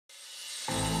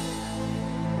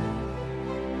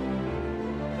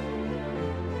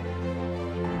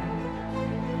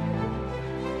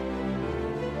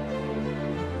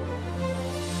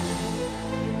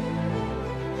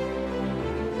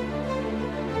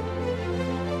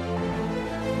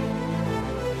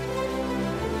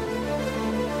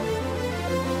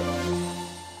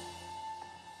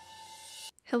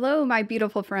Hello, my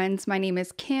beautiful friends. My name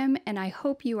is Kim, and I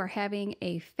hope you are having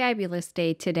a fabulous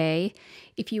day today.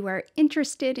 If you are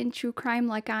interested in true crime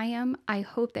like I am, I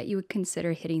hope that you would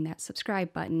consider hitting that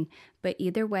subscribe button. But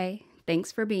either way,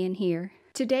 thanks for being here.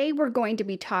 Today, we're going to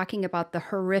be talking about the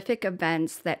horrific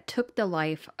events that took the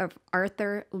life of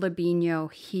Arthur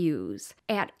Labinjo-Hughes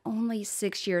at only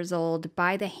 6 years old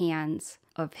by the hands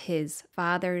of his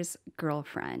father's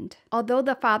girlfriend. Although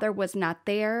the father was not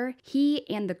there, he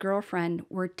and the girlfriend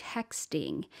were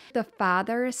texting. The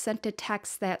father sent a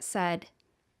text that said,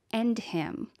 "End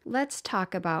him." Let's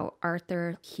talk about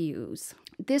Arthur Hughes.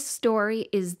 This story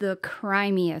is the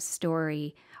crimiest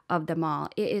story of them all.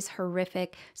 It is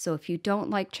horrific, so if you don't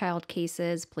like child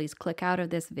cases, please click out of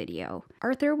this video.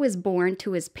 Arthur was born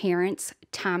to his parents,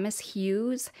 Thomas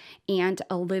Hughes and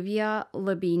Olivia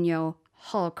Labinjo-Hughes.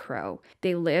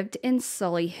 They lived in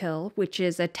Solihull, which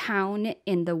is a town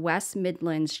in the West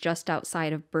Midlands just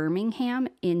outside of Birmingham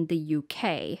in the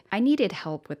UK. I needed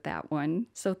help with that one,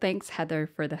 so thanks Heather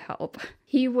for the help.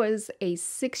 He was a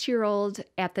 6-year-old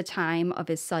at the time of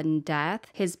his sudden death.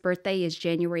 His birthday is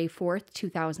January 4th,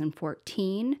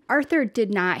 2014. Arthur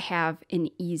did not have an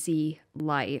easy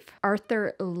life.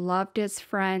 Arthur loved his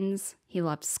friends. He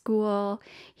loved school.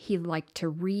 He liked to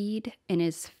read, and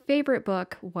his favorite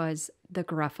book was The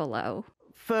Gruffalo.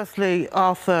 Firstly,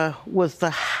 Arthur was the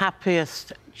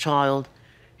happiest child.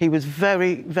 He was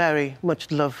very, very much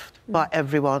loved by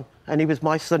everyone, and he was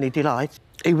my sunny delight.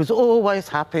 He was always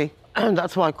happy, and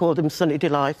that's why I called him Sunny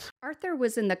Delight. Arthur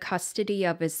was in the custody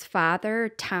of his father,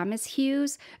 Thomas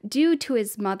Hughes, due to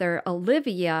his mother,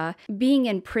 Olivia, being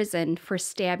in prison for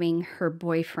stabbing her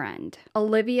boyfriend.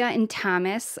 Olivia and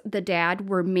Thomas, the dad,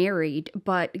 were married,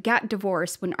 but got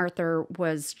divorced when Arthur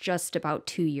was just about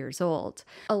 2 years old.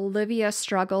 Olivia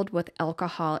struggled with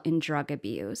alcohol and drug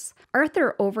abuse.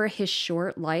 Arthur, over his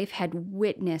short life, had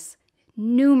witnessed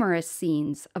numerous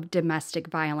scenes of domestic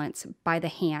violence by the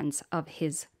hands of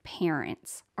his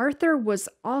parents. Arthur was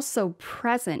also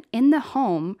present in the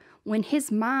home when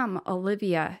his mom,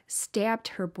 Olivia, stabbed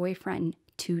her boyfriend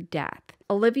to death.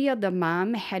 Olivia, the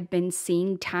mom, had been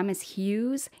seeing Thomas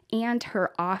Hughes and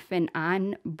her off and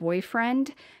on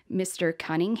boyfriend, Mr.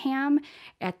 Cunningham,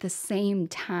 at the same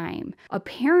time.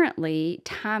 Apparently,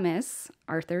 Thomas,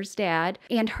 Arthur's dad,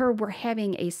 and her were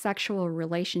having a sexual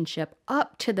relationship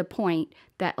up to the point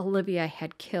that Olivia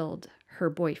had killed her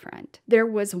boyfriend. There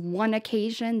was one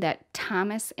occasion that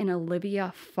Thomas and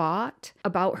Olivia fought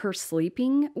about her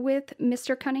sleeping with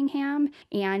Mr. Cunningham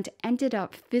and ended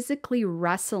up physically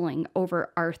wrestling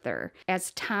over Arthur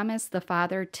as Thomas, the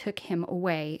father, took him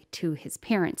away to his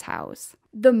parents' house.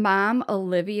 The mom,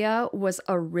 Olivia, was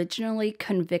originally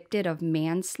convicted of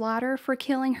manslaughter for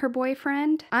killing her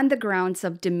boyfriend on the grounds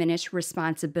of diminished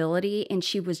responsibility, and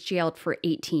she was jailed for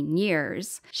 18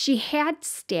 years. She had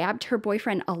stabbed her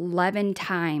boyfriend 11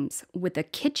 times with a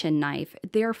kitchen knife,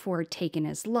 therefore taken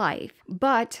his life.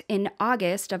 But in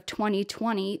August of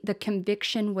 2020, the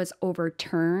conviction was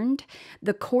overturned.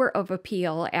 The Court of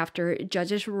Appeal, after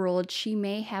judges ruled she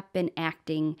may have been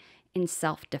acting in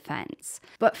self-defense.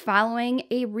 But following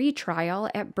a retrial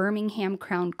at Birmingham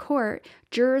Crown Court,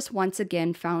 jurors once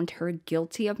again found her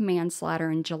guilty of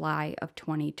manslaughter in July of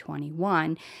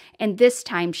 2021, and this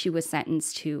time she was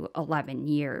sentenced to 11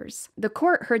 years. The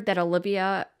court heard that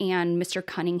Olivia and Mr.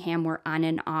 Cunningham were on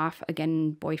and off,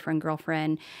 again,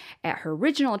 boyfriend-girlfriend. At her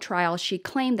original trial, she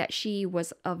claimed that she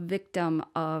was a victim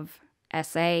of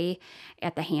SA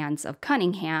at the hands of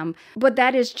Cunningham, but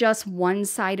that is just one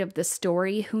side of the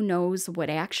story. Who knows what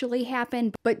actually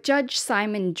happened? But Judge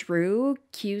Simon Drew,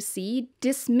 QC,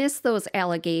 dismissed those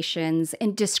allegations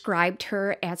and described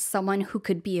her as someone who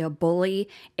could be a bully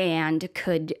and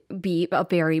could be a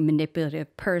very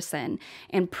manipulative person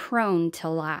and prone to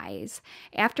lies.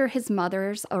 After his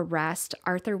mother's arrest,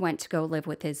 Arthur went to go live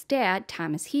with his dad,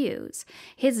 Thomas Hughes.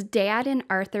 His dad and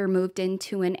Arthur moved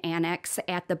into an annex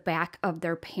at the back of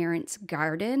their parents'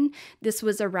 garden. This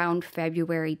was around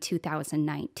February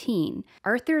 2019.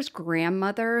 Arthur's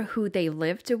grandmother, who they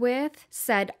lived with,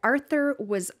 said Arthur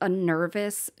was a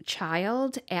nervous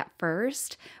child at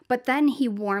first, but then he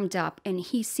warmed up and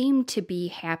he seemed to be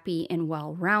happy and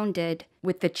well-rounded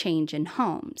with the change in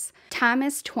homes.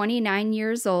 Thomas, 29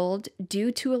 years old,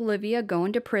 due to Olivia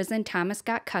going to prison, Thomas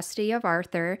got custody of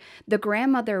Arthur. The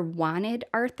grandmother wanted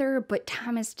Arthur, but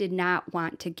Thomas did not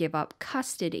want to give up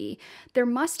custody. There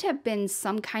must have been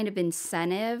some kind of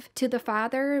incentive to the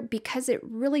father because it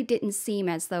really didn't seem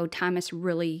as though Thomas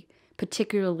really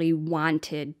particularly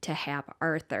wanted to have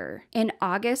Arthur. In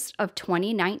August of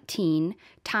 2019,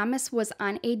 Thomas was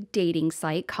on a dating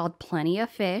site called Plenty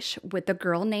of Fish with a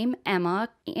girl named Emma,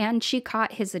 and she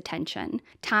caught his attention.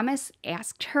 Thomas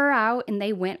asked her out, and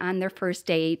they went on their first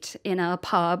date in a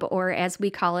pub, or as we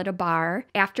call it, a bar.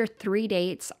 After 3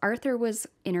 dates, Arthur was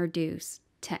introduced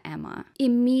to Emma.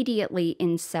 Immediately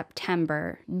in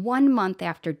September, 1 month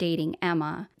after dating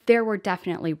Emma, there were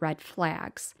definitely red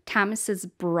flags. Thomas's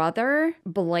brother,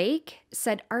 Blake,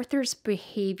 said Arthur's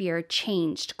behavior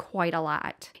changed quite a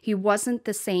lot. He wasn't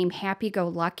the same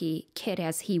happy-go-lucky kid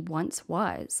as he once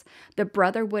was. The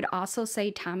brother would also say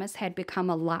Thomas had become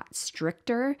a lot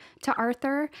stricter to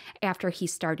Arthur after he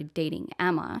started dating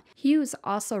Emma. Hughes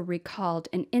also recalled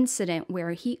an incident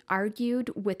where he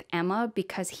argued with Emma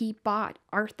because he bought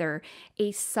Arthur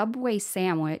a Subway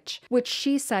sandwich, which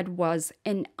she said was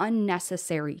an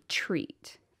unnecessary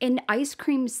treat. An ice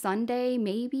cream sundae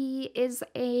maybe is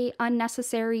a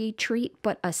unnecessary treat,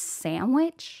 but a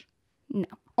sandwich? No.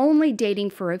 Only dating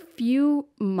for a few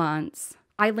months,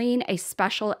 Eileen, a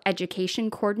special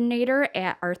education coordinator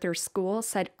at Arthur's school,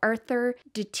 said Arthur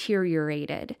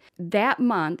deteriorated. That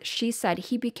month, she said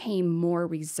he became more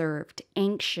reserved,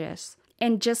 anxious,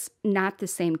 and just not the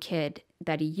same kid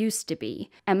that he used to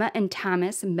be. Emma and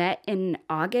Thomas met in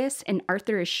August, and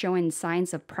Arthur is showing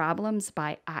signs of problems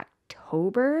by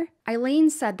October. Eileen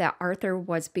said that Arthur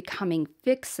was becoming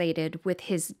fixated with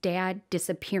his dad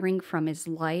disappearing from his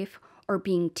life or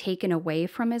being taken away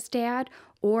from his dad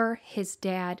or his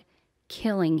dad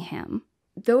killing him.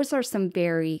 Those are some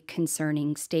very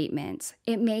concerning statements.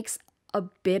 It makes a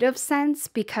bit of sense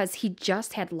because he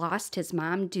just had lost his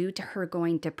mom due to her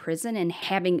going to prison and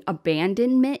having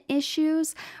abandonment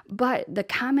issues. But the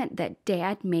comment that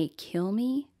dad may kill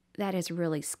me, that is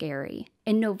really scary.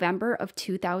 In November of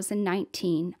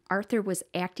 2019, Arthur was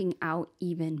acting out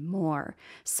even more.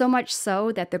 So much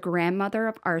so that the grandmother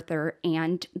of Arthur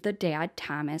and the dad,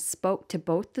 Thomas, spoke to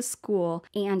both the school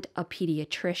and a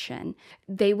pediatrician.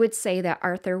 They would say that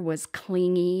Arthur was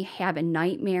clingy, having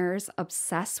nightmares,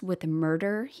 obsessed with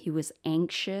murder. He was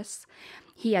anxious.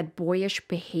 He had boyish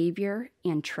behavior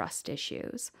and trust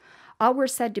issues. All were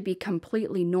said to be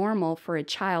completely normal for a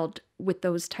child with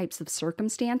those types of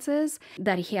circumstances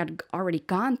that he had already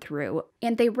gone through.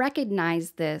 And they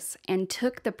recognized this and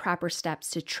took the proper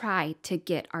steps to try to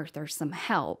get Arthur some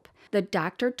help. The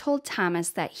doctor told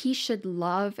Thomas that he should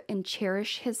love and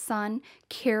cherish his son,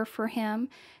 care for him,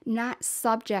 not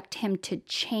subject him to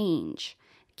change.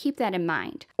 Keep that in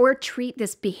mind. Or treat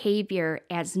this behavior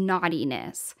as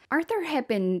naughtiness. Arthur had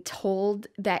been told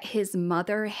that his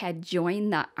mother had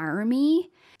joined the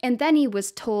army, and then he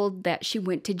was told that she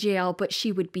went to jail, but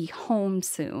she would be home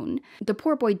soon. The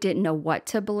poor boy didn't know what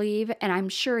to believe, and I'm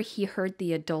sure he heard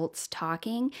the adults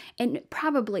talking and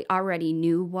probably already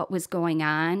knew what was going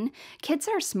on. Kids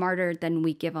are smarter than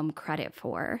we give them credit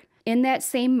for. In that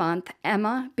same month,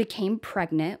 Emma became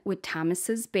pregnant with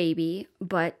Thomas's baby,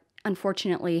 but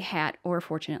unfortunately had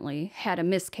a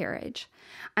miscarriage.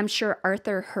 I'm sure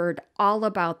Arthur heard all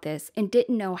about this and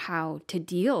didn't know how to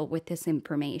deal with this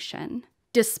information.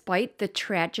 Despite the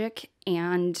tragic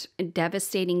and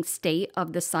devastating state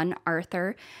of the son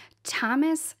Arthur,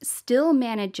 Thomas still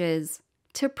manages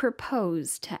to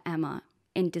propose to Emma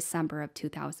in December of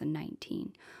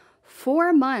 2019.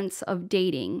 4 months of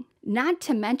dating, not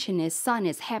to mention his son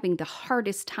is having the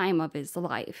hardest time of his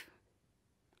life.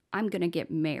 I'm going to get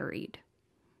married.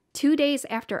 2 days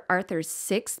after Arthur's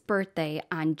 6th birthday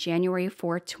on January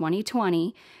 4,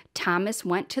 2020, Thomas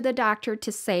went to the doctor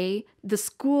to say the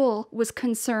school was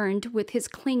concerned with his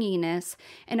clinginess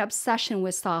and obsession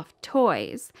with soft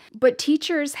toys. But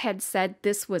teachers had said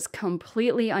this was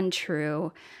completely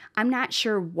untrue. I'm not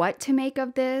sure what to make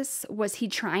of this. Was he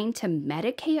trying to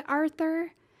medicate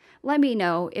Arthur? Let me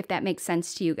know if that makes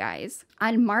sense to you guys.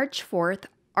 On March 4th,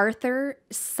 Arthur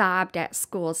sobbed at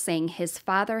school, saying his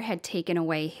father had taken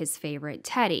away his favorite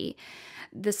teddy.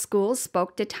 The school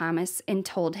spoke to Thomas and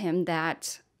told him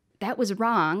that that was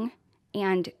wrong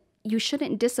and you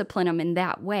shouldn't discipline him in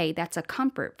that way. That's a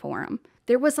comfort for him.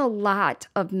 There was a lot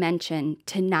of mention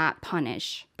to not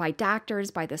punish by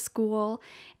doctors, by the school,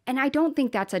 and I don't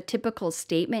think that's a typical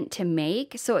statement to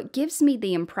make, so it gives me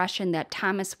the impression that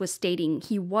Thomas was stating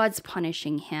he was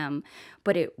punishing him,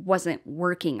 but it wasn't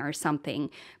working or something,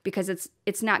 because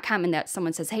it's not common that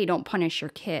someone says, hey, don't punish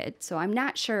your kid, so I'm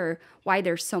not sure why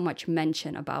there's so much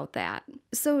mention about that.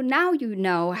 So now you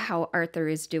know how Arthur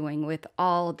is doing with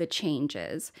all the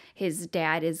changes. His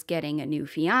dad is getting a new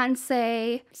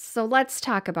fiance, so let's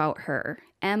talk about her.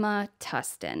 Emma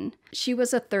Tustin. She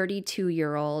was a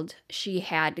 32-year-old. She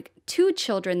had 2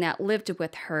 children that lived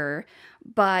with her,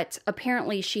 but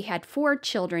apparently she had 4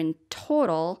 children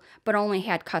total, but only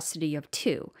had custody of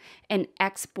 2. An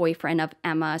ex-boyfriend of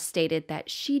Emma stated that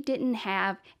she didn't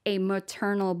have a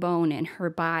maternal bone in her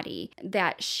body,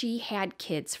 that she had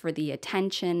kids for the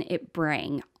attention it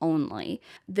bring only.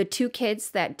 The 2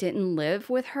 kids that didn't live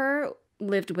with her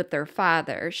lived with their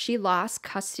father. She lost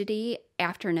custody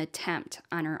after an attempt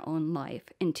on her own life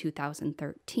in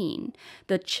 2013.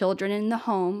 The children in the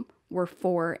home were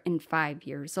 4 and 5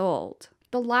 years old.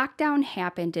 The lockdown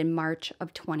happened in March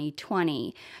of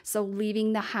 2020, so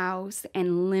leaving the house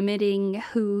and limiting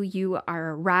who you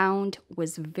are around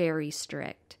was very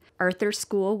strict. Arthur's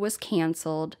school was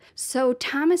canceled, so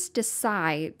Thomas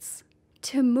decides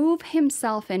to move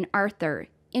himself and Arthur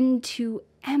into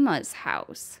Emma's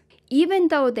house. Even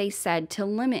though they said to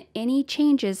limit any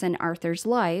changes in Arthur's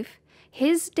life,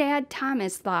 his dad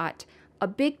Thomas thought a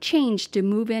big change to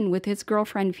move in with his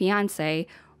girlfriend-fiancé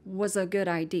was a good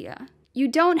idea. You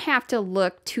don't have to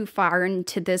look too far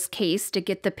into this case to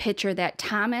get the picture that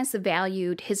Thomas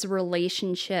valued his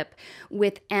relationship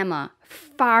with Emma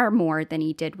far more than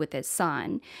he did with his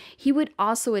son. He would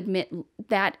also admit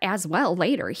that as well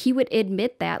later. He would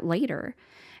admit that later.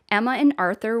 Emma and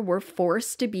Arthur were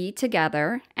forced to be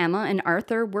together. Emma and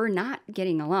Arthur were not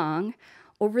getting along.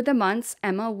 Over the months,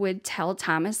 Emma would tell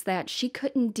Thomas that she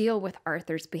couldn't deal with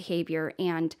Arthur's behavior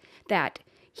and that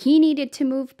he needed to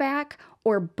move back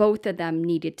or both of them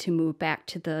needed to move back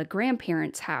to the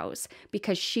grandparents' house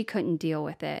because she couldn't deal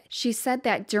with it. She said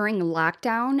that during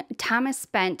lockdown, Thomas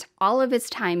spent all of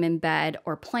his time in bed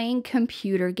or playing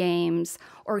computer games,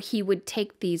 or he would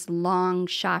take these long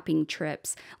shopping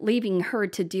trips, leaving her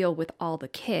to deal with all the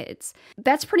kids.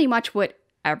 That's pretty much what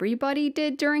everybody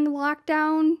did during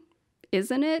lockdown,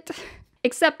 isn't it?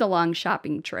 Except the long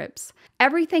shopping trips.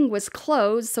 Everything was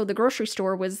closed, so the grocery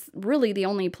store was really the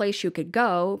only place you could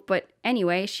go. But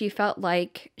anyway, she felt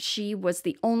like she was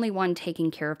the only one taking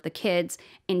care of the kids,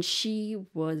 and she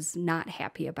was not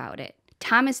happy about it.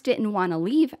 Thomas didn't want to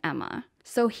leave Emma,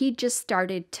 so he just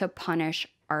started to punish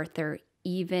Arthur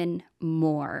even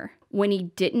more. When he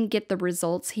didn't get the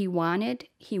results he wanted,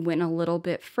 he went a little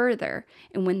bit further.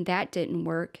 And when that didn't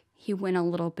work, he went a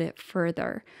little bit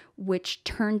further, which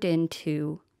turned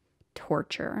into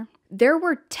torture. There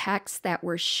were texts that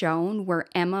were shown where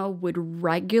Emma would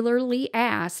regularly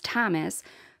ask Thomas,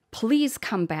 "Please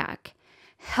come back.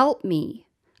 Help me.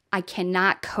 I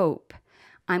cannot cope.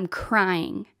 I'm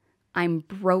crying. I'm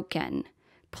broken.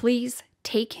 Please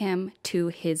take him to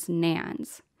his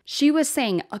nan's." She was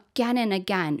saying again and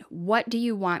again, "What do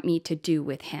you want me to do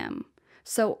with him?"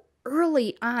 So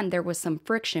early on, there was some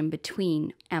friction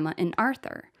between Emma and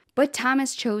Arthur, but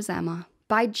Thomas chose Emma.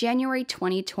 By January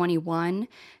 2021,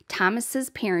 Thomas's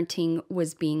parenting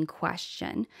was being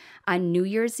questioned. On New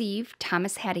Year's Eve,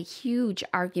 Thomas had a huge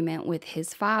argument with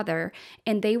his father,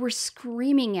 and they were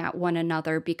screaming at one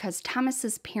another because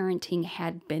Thomas's parenting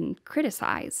had been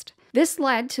criticized. This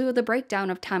led to the breakdown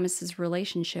of Thomas's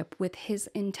relationship with his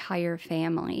entire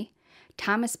family.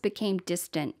 Thomas became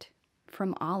distant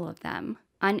from all of them.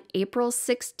 On April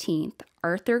 16th,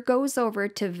 Arthur goes over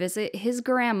to visit his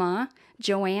grandma,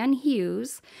 Joanne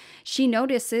Hughes. She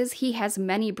notices he has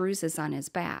many bruises on his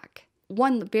back,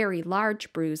 one very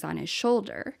large bruise on his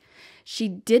shoulder. She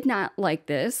did not like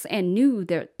this and knew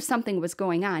that something was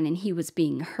going on and he was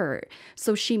being hurt.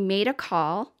 So she made a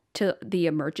call to the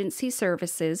emergency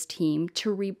services team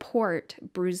to report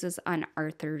bruises on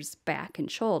Arthur's back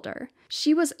and shoulder.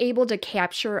 She was able to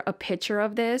capture a picture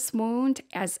of this wound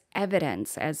as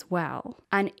evidence as well.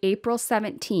 On April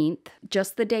 17th,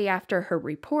 just the day after her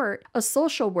report, a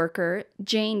social worker,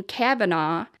 Jane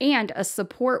Kavanaugh, and a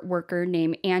support worker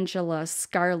named Angela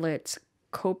Scarlett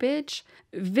Copage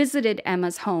visited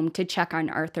Emma's home to check on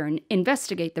Arthur and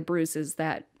investigate the bruises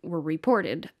that were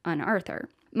reported on Arthur.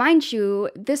 Mind you,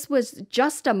 this was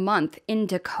just a month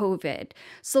into COVID,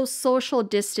 so social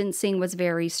distancing was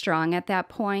very strong at that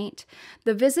point.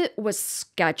 The visit was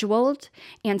scheduled,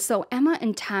 and so Emma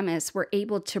and Thomas were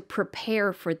able to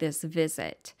prepare for this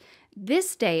visit.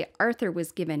 This day, Arthur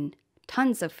was given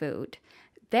tons of food.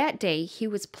 That day, he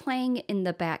was playing in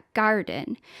the back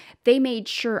garden. They made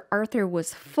sure Arthur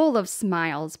was full of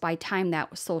smiles by the time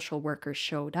that social worker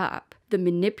showed up. The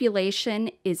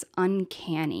manipulation is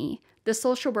uncanny. The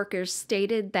social workers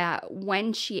stated that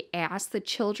when she asked the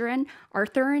children,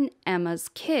 Arthur and Emma's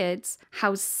kids,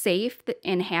 how safe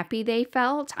and happy they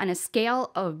felt on a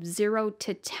scale of 0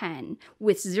 to 10,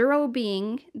 with 0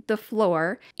 being the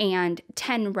floor and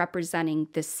 10 representing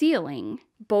the ceiling.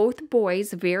 Both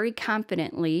boys very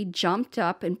confidently jumped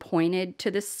up and pointed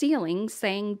to the ceiling,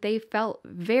 saying they felt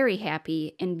very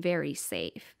happy and very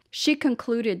safe. She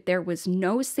concluded there was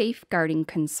no safeguarding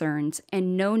concerns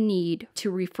and no need to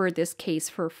refer this case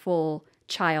for full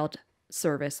child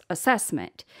service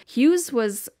assessment. Hughes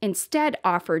was instead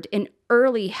offered an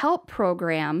early help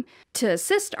program to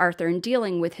assist Arthur in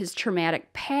dealing with his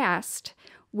traumatic past,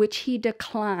 which he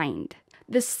declined.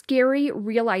 The scary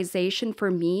realization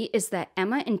for me is that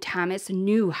Emma and Thomas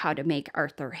knew how to make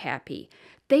Arthur happy.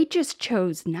 They just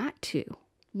chose not to.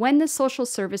 When the social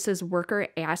services worker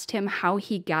asked him how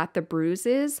he got the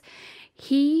bruises,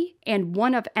 he and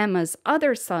one of Emma's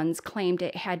other sons claimed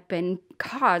it had been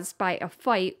caused by a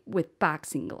fight with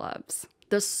boxing gloves.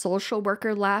 The social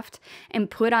worker left and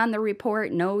put on the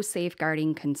report no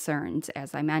safeguarding concerns,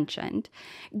 as I mentioned.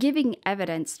 Giving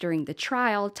evidence during the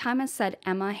trial, Thomas said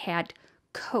Emma had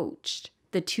coached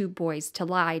the two boys to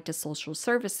lie to social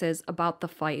services about the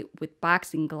fight with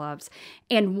boxing gloves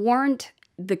and warned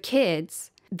the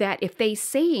kids that if they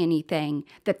say anything,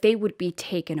 that they would be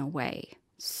taken away.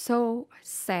 So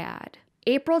sad.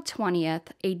 April 20th,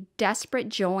 a desperate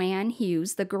Joanne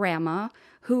Hughes, the grandma,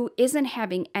 who isn't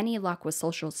having any luck with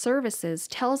social services,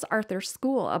 tells Arthur's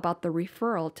school about the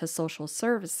referral to social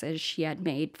services she had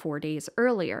made 4 days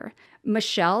earlier.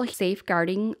 Michelle,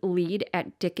 safeguarding lead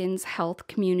at Dickens Health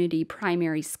Community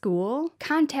Primary School,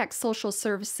 contacts social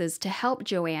services to help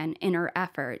Joanne in her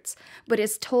efforts, but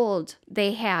is told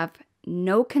they have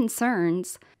no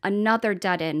concerns, another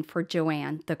dead end for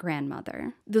Joanne, the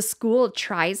grandmother. The school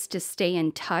tries to stay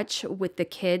in touch with the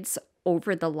kids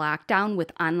over the lockdown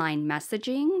with online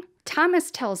messaging. Thomas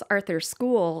tells Arthur's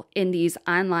school in these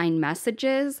online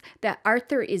messages that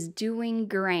Arthur is doing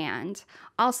grand.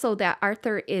 Also that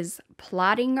Arthur is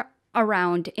plodding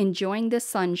around enjoying the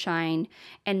sunshine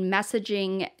and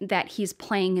messaging that he's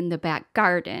playing in the back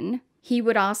garden. He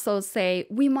would also say,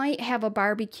 "We might have a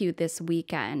barbecue this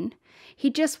weekend.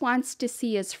 He just wants to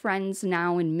see his friends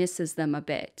now and misses them a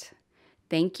bit.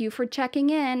 Thank you for checking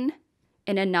in."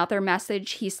 In another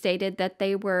message, he stated that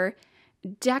they were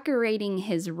decorating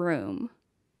his room.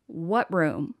 What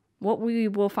room? What we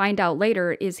will find out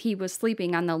later is he was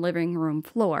sleeping on the living room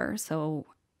floor, so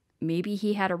maybe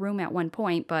he had a room at one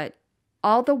point, but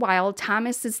all the while,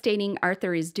 Thomas is stating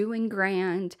Arthur is doing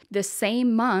grand. The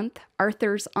same month,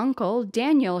 Arthur's uncle,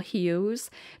 Daniel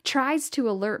Hughes, tries to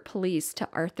alert police to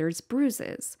Arthur's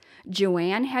bruises.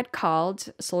 Joanne had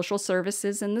called social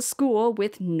services in the school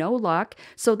with no luck,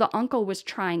 so the uncle was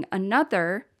trying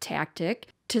another tactic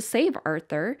to save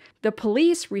Arthur. The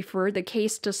police referred the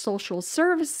case to social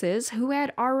services, who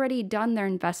had already done their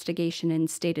investigation and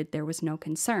stated there was no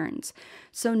concerns.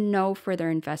 So no further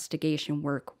investigation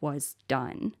work was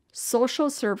done. Social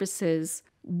services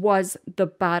was the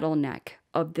bottleneck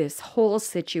of this whole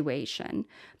situation.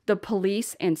 The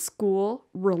police and school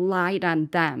relied on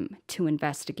them to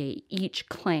investigate each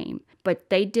claim, but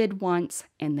they did once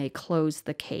and they closed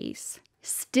the case.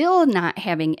 Still not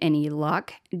having any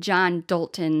luck, John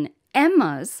Dalton,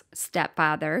 Emma's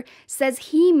stepfather, says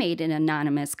he made an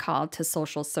anonymous call to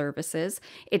social services.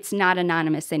 It's not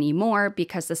anonymous anymore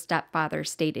because the stepfather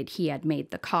stated he had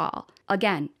made the call.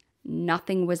 Again,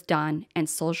 nothing was done, and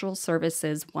social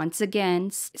services once again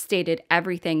stated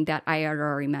everything that I had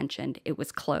already mentioned. It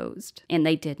was closed, and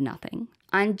they did nothing.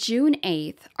 On June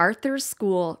 8th, Arthur's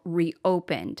school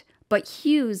reopened, but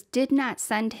Hughes did not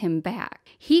send him back.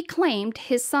 He claimed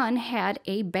his son had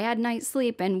a bad night's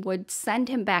sleep and would send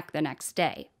him back the next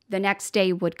day. The next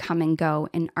day would come and go,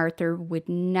 and Arthur would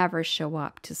never show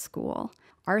up to school.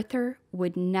 Arthur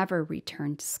would never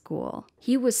return to school.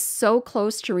 He was so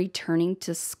close to returning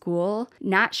to school,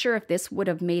 not sure if this would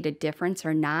have made a difference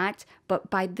or not, but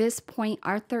by this point,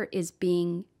 Arthur is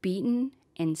being beaten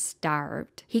and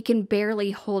starved. He can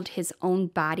barely hold his own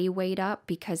body weight up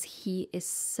because he is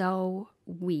so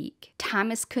weak.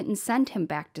 Thomas couldn't send him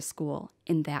back to school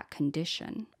in that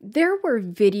condition. There were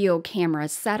video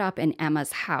cameras set up in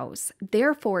Emma's house.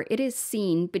 Therefore, it is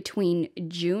seen between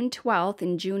June 12th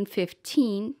and June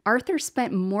 15th, Arthur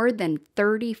spent more than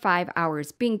 35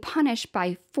 hours being punished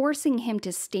by forcing him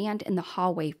to stand in the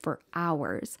hallway for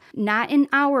hours. Not an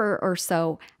hour or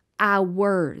so,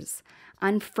 hours.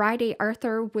 On Friday,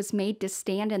 Arthur was made to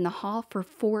stand in the hall for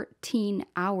 14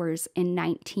 hours and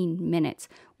 19 minutes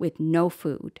with no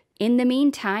food. In the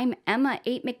meantime, Emma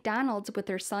ate McDonald's with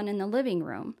her son in the living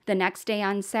room. The next day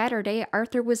on Saturday,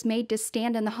 Arthur was made to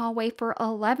stand in the hallway for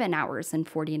 11 hours and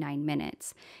 49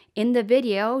 minutes. In the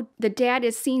video, the dad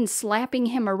is seen slapping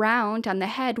him around on the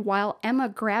head while Emma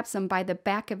grabs him by the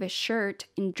back of his shirt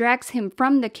and drags him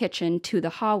from the kitchen to the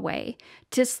hallway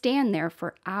to stand there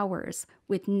for hours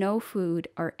with no food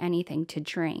or anything to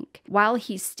drink. While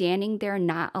he's standing there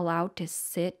not allowed to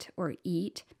sit or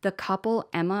eat, the couple,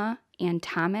 Emma and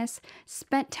Thomas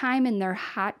spent time in their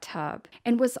hot tub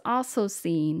and was also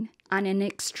seen on an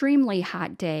extremely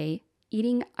hot day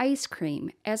eating ice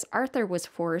cream as Arthur was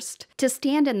forced to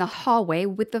stand in the hallway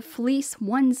with the fleece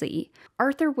onesie.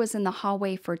 Arthur was in the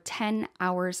hallway for 10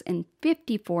 hours and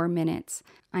 54 minutes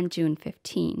on June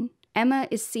 15. Emma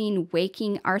is seen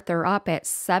waking Arthur up at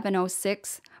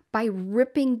 7:06 by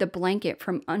ripping the blanket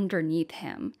from underneath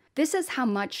him. This is how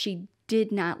much she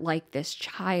did not like this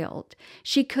child.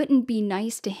 She couldn't be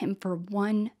nice to him for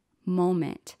one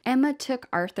moment. Emma took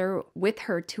Arthur with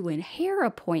her to a hair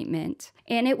appointment,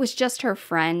 and it was just her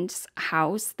friend's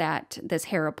house that this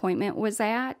hair appointment was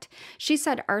at. She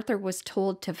said Arthur was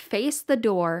told to face the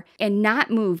door and not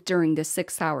move during the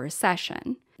 6-hour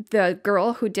session. The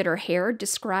girl who did her hair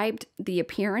described the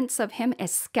appearance of him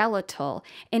as skeletal,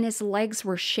 and his legs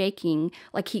were shaking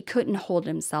like he couldn't hold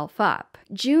himself up.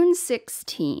 June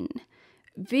 16.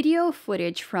 Video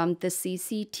footage from the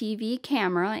CCTV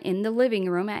camera in the living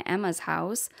room at Emma's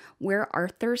house, where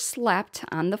Arthur slept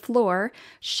on the floor,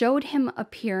 showed him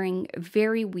appearing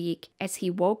very weak as he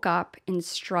woke up and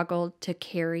struggled to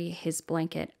carry his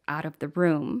blanket out of the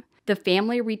room. The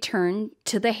family returned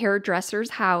to the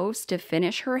hairdresser's house to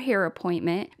finish her hair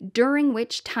appointment, during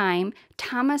which time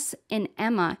Thomas and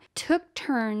Emma took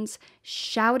turns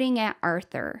shouting at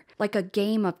Arthur, like a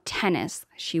game of tennis,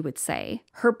 she would say.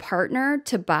 Her partner,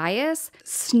 Tobias,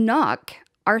 snuck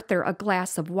Arthur a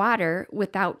glass of water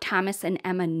without Thomas and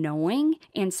Emma knowing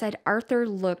and said Arthur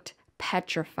looked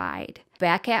petrified.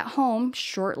 Back at home,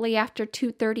 shortly after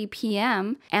 2:30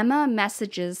 p.m., Emma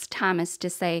messages Thomas to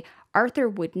say Arthur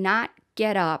would not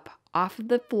get up off of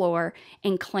the floor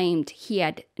and claimed he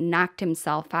had knocked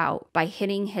himself out by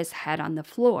hitting his head on the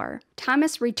floor.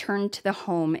 Thomas returned to the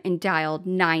home and dialed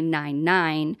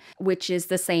 999, which is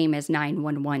the same as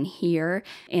 911 here,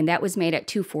 and that was made at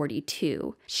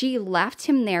 2:42. She left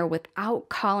him there without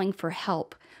calling for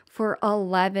help for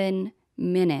 11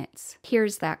 minutes.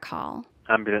 Here's that call.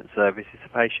 Ambulance service, is the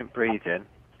patient breathing?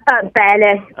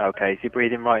 Barely. Okay, is he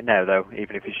breathing right now though,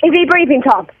 even if he's... Is he breathing,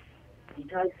 Tom?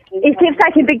 He keeps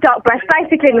taking big dark breaths.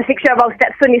 Basically, my 6-year-old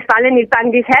stepson is falling, he's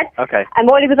banged his head. Okay. And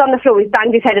while he was on the floor, he's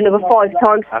banged his head another 5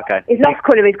 times. Okay. He's lost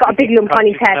colour, he's got a big lump on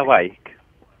his head. Is he awake?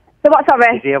 So what,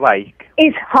 sorry? Is he awake?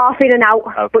 He's half in and out,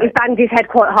 Okay. but he's banged his head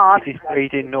quite hard. Is his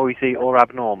breathing noisy or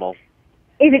abnormal?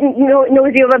 Is it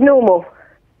noisy or abnormal?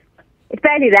 It's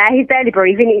barely there, he's barely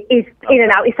breathing, he's in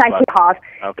and out, he's taking hard.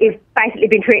 Okay. He's basically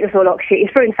been treating us all like shit.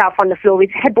 He's threw himself on the floor, he's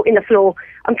headbutting the floor.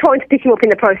 I'm trying to pick him up in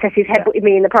the process, he's headbutting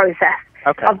me in the process.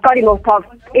 Okay. I've got him up,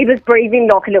 he was breathing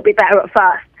like a little bit better at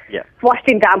first. Yeah. Washed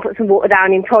him down, put some water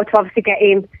down him, tried to obviously get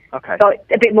him like,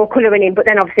 a bit more colour in him, but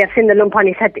then obviously I've seen the lump on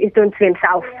his head that he's done to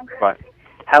himself. Right.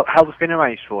 Help's been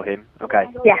arranged for him. Okay.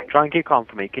 Yeah. Try and keep calm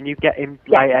for me. Can you get him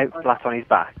lay out flat on his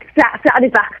back? Flat on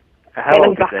his back. How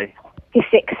old is he? He's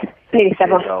 6, nearly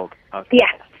 7. 6 years old. Okay.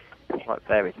 Yeah. Right,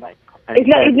 bear with me. He's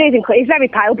losing colour. He's very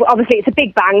pale, but obviously it's a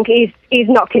big bang. He's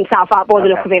knocked himself out by the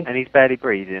look of him. And he's barely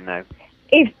breathing now.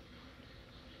 He's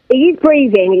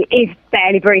breathing. He's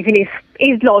barely breathing.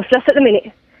 He's lifeless at the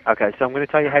minute. Okay, so I'm going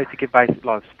to tell you how to give basic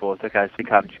life support. Okay, so you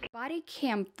can just... Body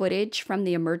cam footage from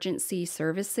the emergency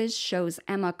services shows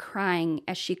Emma crying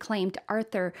as she claimed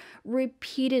Arthur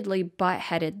repeatedly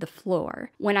butt-headed the floor.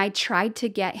 When I tried to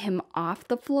get him off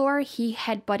the floor, he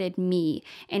headbutted me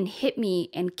and hit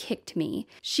me and kicked me.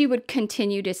 She would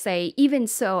continue to say, even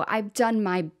so, I've done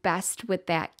my best with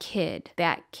that kid.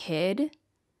 That kid?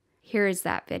 Here is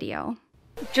that video.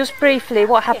 Just briefly,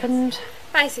 what happened? Yes.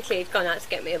 Basically, he'd gone out to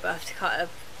get me a birthday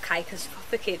cake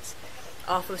for the kids.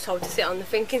 Arthur was told to sit on the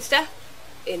thinking step.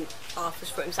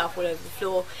 Arthur's put himself all over the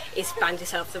floor. He's banged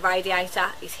himself off the radiator.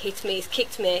 He's hit me. He's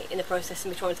kicked me in the process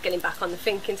of me trying to get him back on the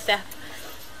thinking step.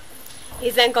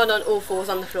 He's then gone on all fours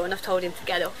on the floor, and I've told him to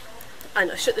get up.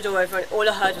 And I shut the door over, and all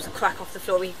I heard was a crack off the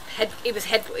floor. He was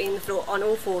headbutting the floor on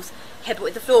all fours.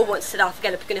 Headbutted the floor once, said, "Arthur,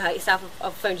 get up, you're going to hurt yourself.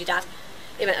 I've phoned your dad."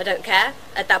 He went, "I don't care."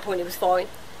 At that point, he was fine.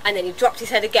 And then he dropped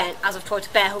his head again as I've tried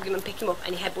to bear hug him and pick him up,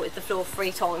 and he headbutted the floor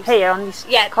 3 times. Here on this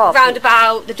carpet? Round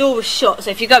about, the door was shut,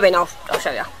 so if you go in, I'll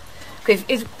show you. Because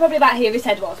it's probably about here his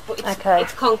head was, but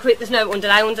it's concrete, there's no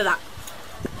underlay under that.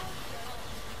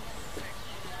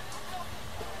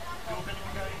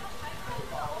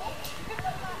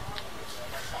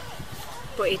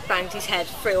 But he'd banged his head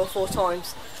 3 or 4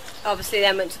 times. Obviously,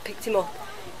 then went and picked him up.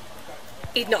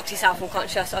 He'd knocked himself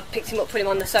unconscious. I picked him up, put him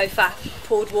on the sofa,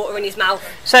 poured water in his mouth.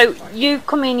 So you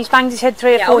come in, he's banged his head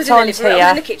 3 or 4 I was times in the living room. here.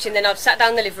 I was in the kitchen, then I'd sat down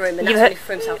in the living room, and that's when he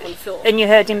threw himself on the floor. And you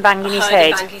heard him banging his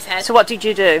head. Bang his head. So what did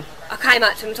you do? I came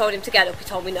out to him and told him to get up. He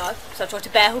told me no. So I tried to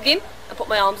bear hug him and put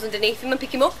my arms underneath him and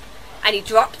pick him up. And he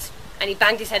dropped, and he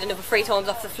banged his head another 3 times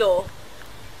off the floor.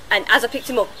 And as I picked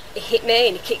him up, he hit me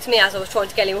and he kicked me as I was trying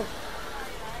to get him up.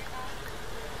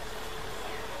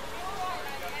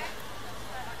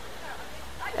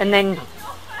 And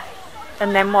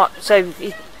then what? So,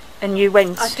 and you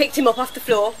went? I picked him up off the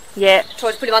floor. Yeah.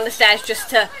 Tried to put him on the stairs just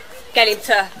to get him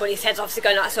to, but his head's obviously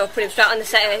going out, so I put him straight on the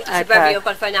stairs. I said, "Wherever you've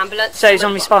got to phone an ambulance." So he's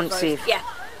unresponsive. Yeah.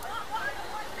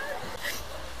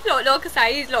 Like I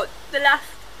say, he's like the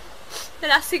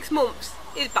last 6 months,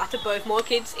 he's battered both my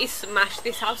kids. He's smashed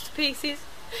this house to pieces.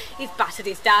 He's battered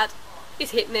his dad.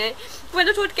 He's hit me. When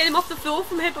I tried to get him off the floor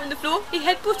from headbutting the floor, he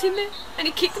headbutted me and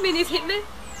he kicked me and he's hit me.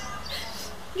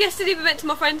 Yesterday we went to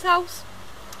my friend's house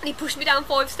and he pushed me down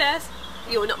 5 stairs.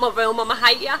 "You're not my real mum, I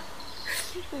hate ya.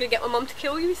 I'm gonna get my mum to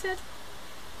kill you," he said.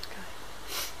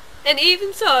 And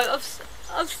even so,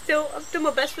 I've done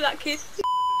my best for that kid.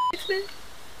 It's me.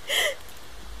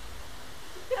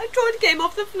 I tried to get him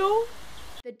off the floor.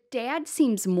 The dad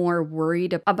seems more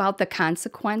worried about the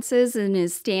consequences and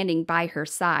is standing by her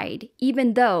side,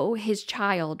 even though his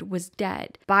child was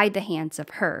dead by the hands of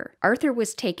her. Arthur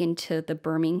was taken to the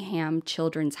Birmingham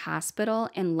Children's Hospital,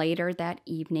 and later that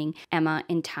evening, Emma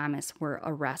and Thomas were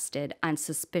arrested on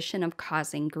suspicion of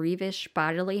causing grievous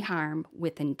bodily harm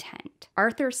with intent.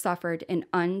 Arthur suffered an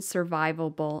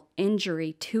unsurvivable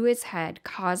injury to his head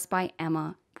caused by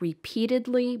Emma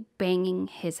repeatedly banging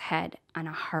his head on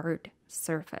a hard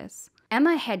surface.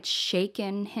 Emma had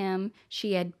shaken him,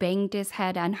 she had banged his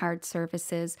head on hard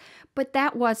surfaces, but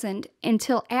that wasn't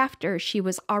until after she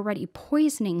was already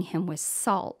poisoning him with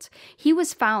salt. He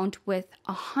was found with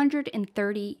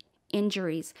 130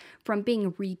 injuries from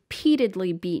being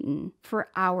repeatedly beaten for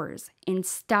hours and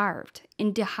starved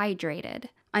and dehydrated.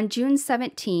 On June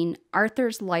 17,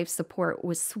 Arthur's life support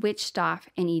was switched off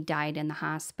and he died in the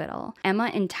hospital. Emma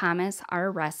and Thomas are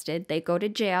arrested. They go to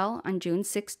jail on June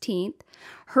 16th.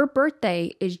 Her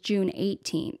birthday is June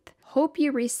 18th. Hope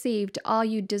you received all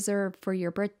you deserve for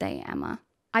your birthday, Emma.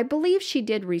 I believe she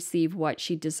did receive what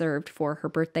she deserved for her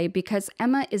birthday because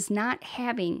Emma is not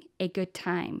having a good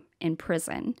time in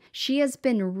prison. She has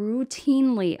been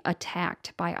routinely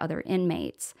attacked by other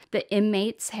inmates. The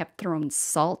inmates have thrown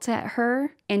salt at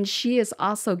her, and she is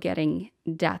also getting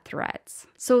death threats.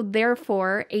 So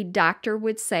therefore, a doctor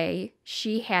would say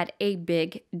she had a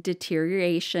big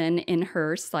deterioration in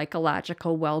her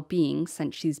psychological well-being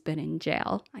since she's been in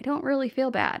jail. I don't really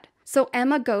feel bad. So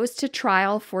Emma goes to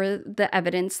trial for the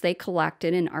evidence they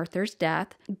collected in Arthur's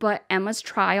death, but Emma's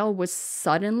trial was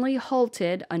suddenly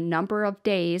halted a number of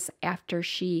days after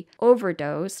she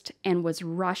overdosed and was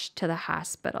rushed to the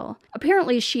hospital.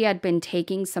 Apparently, she had been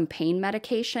taking some pain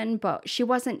medication, but she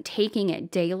wasn't taking it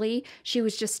daily. She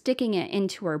was just sticking it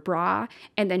into her bra,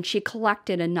 and then she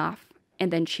collected enough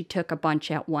and then she took a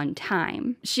bunch at one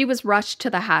time. She was rushed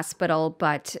to the hospital,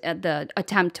 but the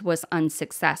attempt was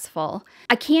unsuccessful.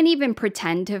 I can't even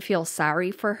pretend to feel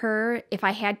sorry for her. If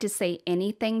I had to say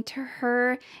anything to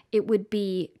her, it would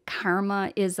be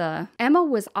karma is a... Emma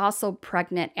was also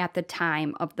pregnant at the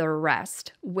time of the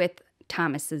arrest with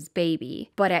Thomas's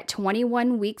baby, but at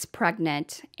 21 weeks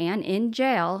pregnant and in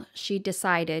jail, she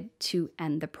decided to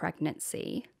end the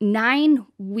pregnancy. 9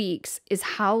 weeks is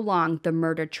how long the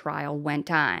murder trial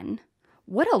went on.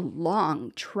 What a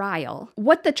long trial.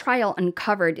 What the trial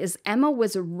uncovered is Emma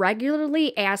was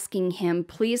regularly asking him,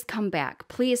 "Please come back,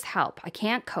 please help, I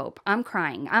can't cope, I'm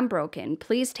crying, I'm broken,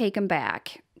 please take him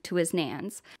back," to his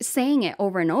nans, saying it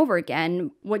over and over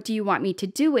again. "What do you want me to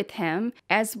do with him?"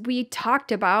 As we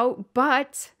talked about,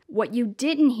 but what you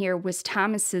didn't hear was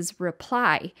Thomas's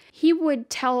reply. He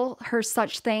would tell her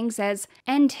such things as,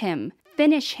 "End him,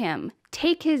 finish him,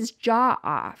 take his jaw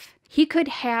off." He could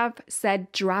have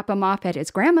said, "Drop him off at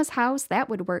his grandma's house," that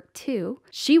would work too.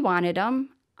 She wanted him.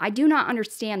 I do not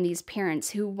understand these parents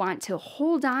who want to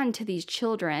hold on to these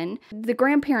children. The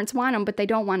grandparents want them, but they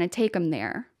don't want to take them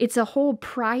there. It's a whole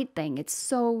pride thing. It's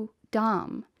so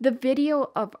dumb. The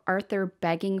video of Arthur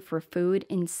begging for food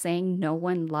and saying no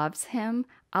one loves him,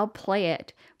 I'll play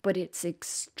it, but it's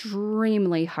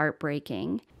extremely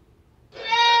heartbreaking.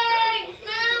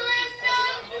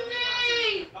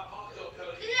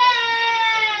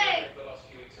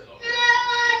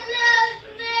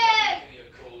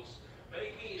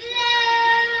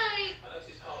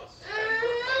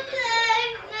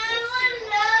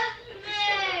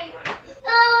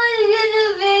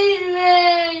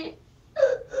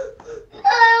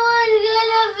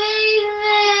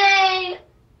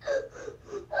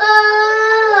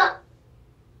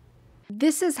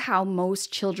 This is how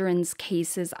most children's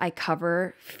cases I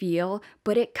cover feel,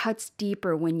 but it cuts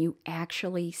deeper when you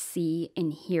actually see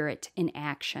and hear it in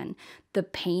action. The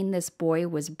pain this boy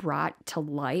was brought to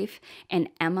life, and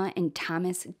Emma and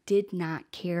Thomas did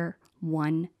not care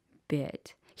one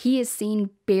bit. He is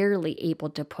seen barely able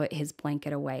to put his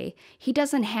blanket away. He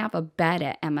doesn't have a bed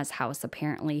at Emma's house,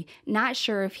 apparently. Not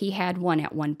sure if he had one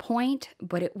at one point,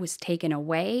 but it was taken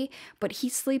away. But he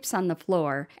sleeps on the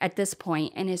floor at this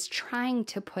point and is trying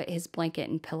to put his blanket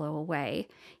and pillow away.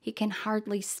 He can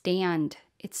hardly stand.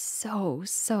 It's so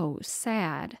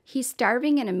sad. He's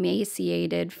starving and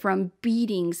emaciated from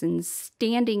beatings and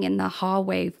standing in the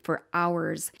hallway for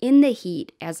hours in the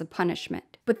heat as a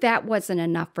punishment. But that wasn't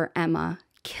enough for Emma.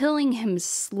 Killing him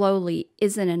slowly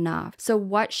isn't enough. So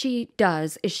what she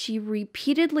does is she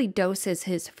repeatedly doses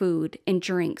his food and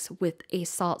drinks with a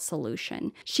salt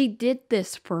solution. She did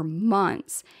this for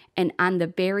months, and on the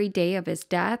very day of his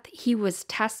death, he was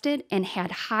tested and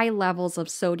had high levels of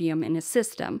sodium in his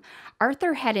system.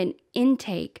 Arthur had an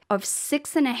intake of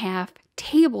 6.5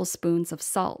 tablespoons of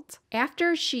salt.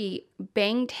 After she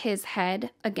banged his head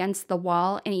against the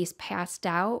wall and he's passed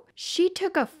out, she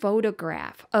took a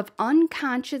photograph of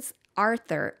unconscious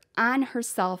Arthur on her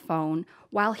cell phone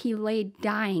while he lay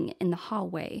dying in the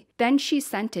hallway. Then she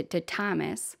sent it to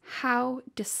Thomas. How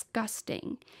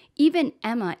disgusting. Even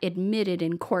Emma admitted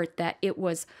in court that it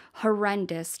was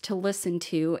horrendous to listen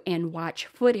to and watch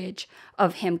footage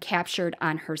of him captured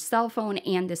on her cell phone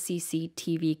and the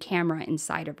CCTV camera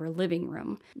inside of her living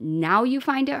room. Now you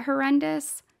find it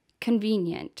horrendous?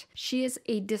 Convenient. She is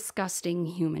a disgusting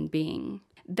human being.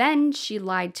 Then she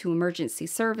lied to emergency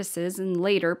services, and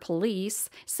later police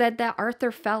said that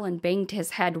Arthur fell and banged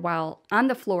his head while on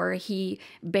the floor he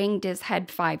banged his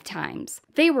head 5 times.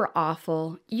 They were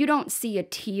awful. You don't see a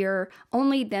tear,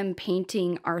 only them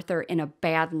painting Arthur in a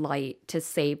bad light to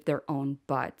save their own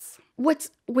butts.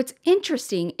 What's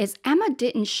interesting is Emma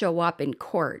didn't show up in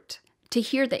court to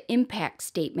hear the impact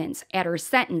statements at her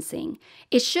sentencing.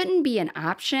 It shouldn't be an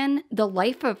option. The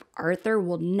life of Arthur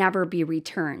will never be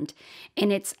returned,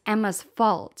 and it's Emma's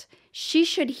fault. She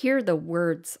should hear the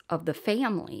words of the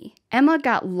family. Emma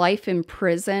got life in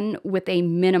prison with a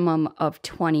minimum of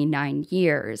 29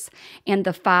 years, and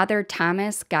the father,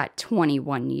 Thomas, got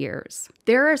 21 years.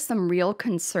 There are some real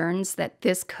concerns that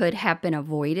this could have been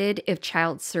avoided if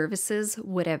Child Services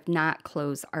would have not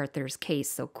closed Arthur's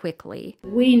case so quickly.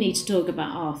 We need to talk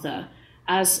about Arthur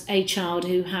as a child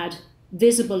who had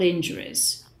visible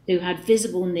injuries, who had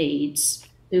visible needs,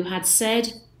 who had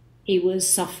said he was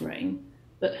suffering,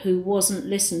 but who wasn't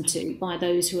listened to by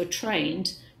those who are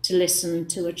trained to listen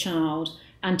to a child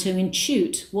and to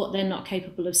intute what they're not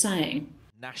capable of saying.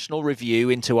 National review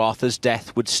into Arthur's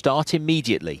death would start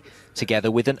immediately,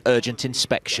 together with an urgent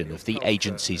inspection of the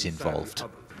agencies involved.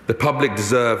 The public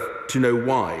deserve to know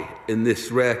why, in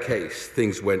this rare case,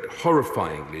 things went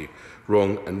horrifyingly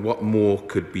wrong and what more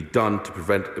could be done to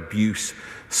prevent abuse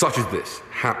such as this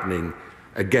happening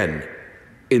again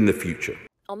in the future.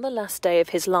 On the last day of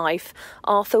his life,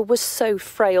 Arthur was so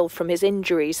frail from his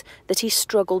injuries that he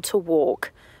struggled to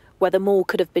walk. Whether more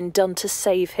could have been done to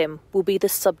save him will be the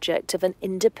subject of an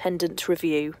independent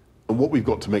review. And what we've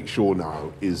got to make sure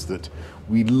now is that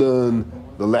we learn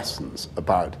the lessons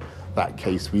about that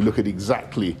case. We look at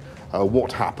exactly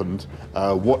what happened,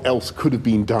 what else could have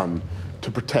been done to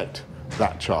protect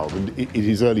that child. And it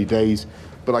is early days,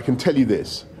 but I can tell you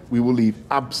this. We will leave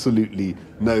absolutely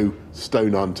no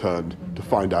stone unturned to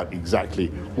find out exactly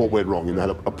what went wrong in that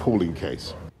appalling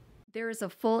case. There is a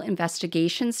full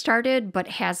investigation started, but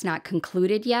has not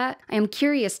concluded yet. I am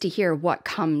curious to hear what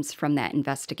comes from that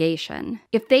investigation.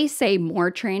 If they say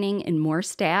more training and more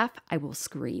staff, I will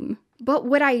scream. But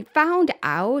what I found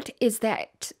out is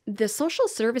that the social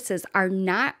services are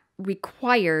not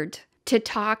required to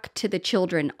talk to the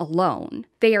children alone.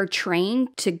 They are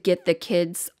trained to get the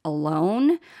kids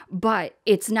alone, but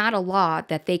it's not a law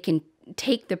that they can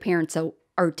take the parents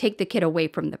or take the kid away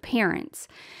from the parents.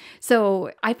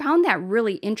 So I found that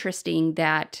really interesting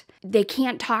that they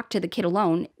can't talk to the kid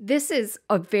alone. This is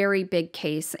a very big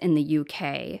case in the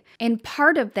UK. And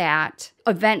part of that,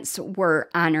 events were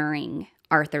honoring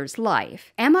Arthur's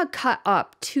life. Emma cut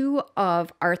up 2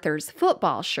 of Arthur's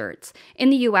football shirts. In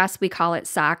the US, we call it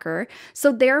soccer.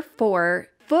 So therefore,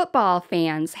 football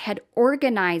fans had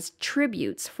organized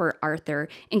tributes for Arthur,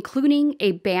 including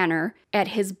a banner at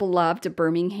his beloved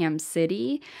Birmingham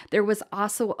City. There was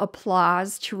also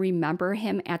applause to remember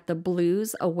him at the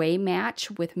Blues away match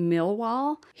with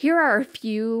Millwall. Here are a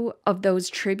few of those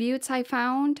tributes I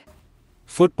found.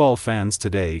 Football fans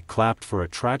today clapped for a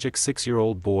tragic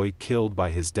 6-year-old boy killed by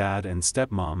his dad and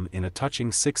stepmom in a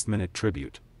touching 6-minute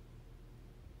tribute.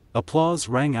 Applause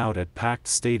rang out at packed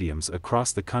stadiums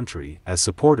across the country as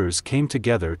supporters came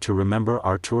together to remember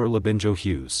Arthur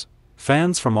Labinjo-Hughes.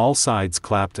 Fans from all sides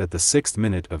clapped at the 6th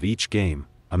minute of each game,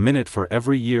 a minute for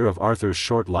every year of Arthur's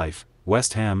short life.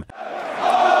 West Ham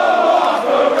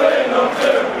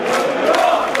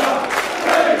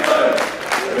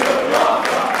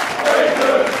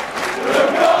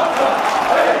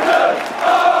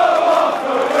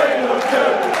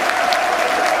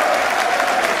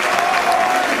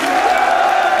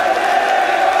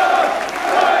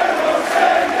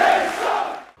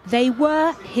They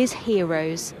were his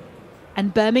heroes,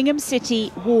 and Birmingham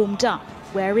City warmed up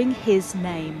wearing his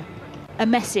name. A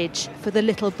message for the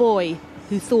little boy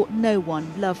who thought no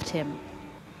one loved him.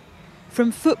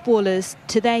 From footballers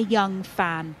to their young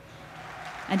fan.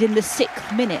 And in the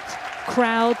 6th minute,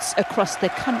 crowds across the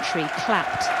country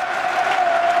clapped.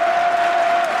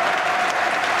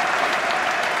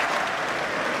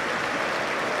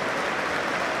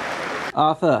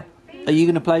 Arthur, are you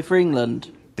going to play for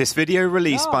England? This video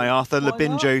released by Arthur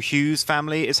Labinjo-Hughes'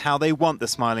 family is how they want the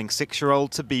smiling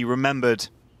 6-year-old to be remembered.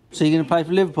 So you're going to play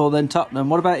for Liverpool, then Tottenham.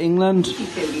 What about England?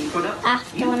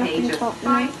 After when I'm in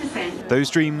Tottenham. Those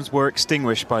dreams were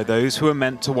extinguished by those who were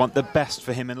meant to want the best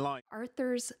for him in life.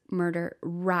 Arthur's murder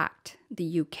rocked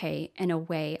the UK in a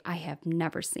way I have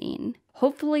never seen.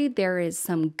 Hopefully there is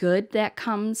some good that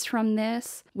comes from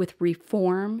this with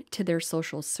reform to their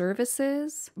social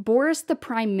services. Boris, the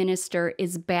Prime Minister,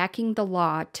 is backing the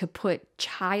law to put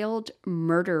child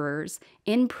murderers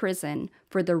in prison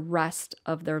for the rest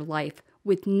of their life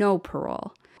with no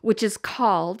parole, which is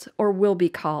called, or will be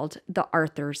called, the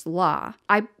Arthur's Law.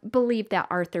 I believe that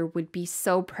Arthur would be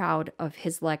so proud of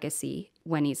his legacy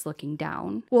when he's looking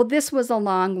down. Well, this was a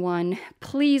long one.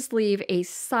 Please leave a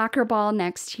soccer ball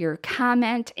next to your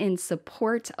comment in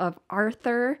support of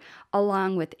Arthur,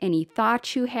 along with any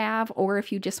thoughts you have, or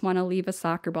if you just want to leave a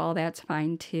soccer ball, that's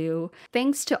fine too.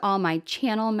 Thanks to all my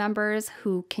channel members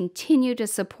who continue to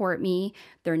support me.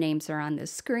 Their names are on the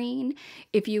screen.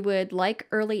 If you would like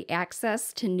early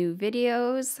access to new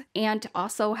videos and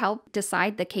also help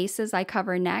decide the cases I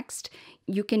cover next,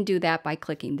 you can do that by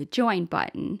clicking the join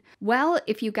button. Well,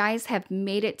 if you guys have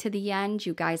made it to the end,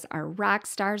 you guys are rock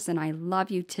stars and I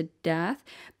love you to death.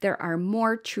 There are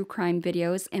more true crime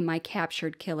videos in my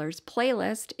Captured Killers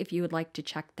playlist if you would like to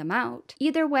check them out.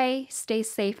 Either way, stay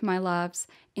safe, my loves,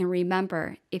 and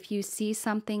remember, if you see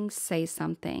something, say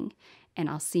something, and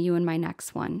I'll see you in my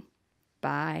next one.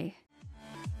 Bye.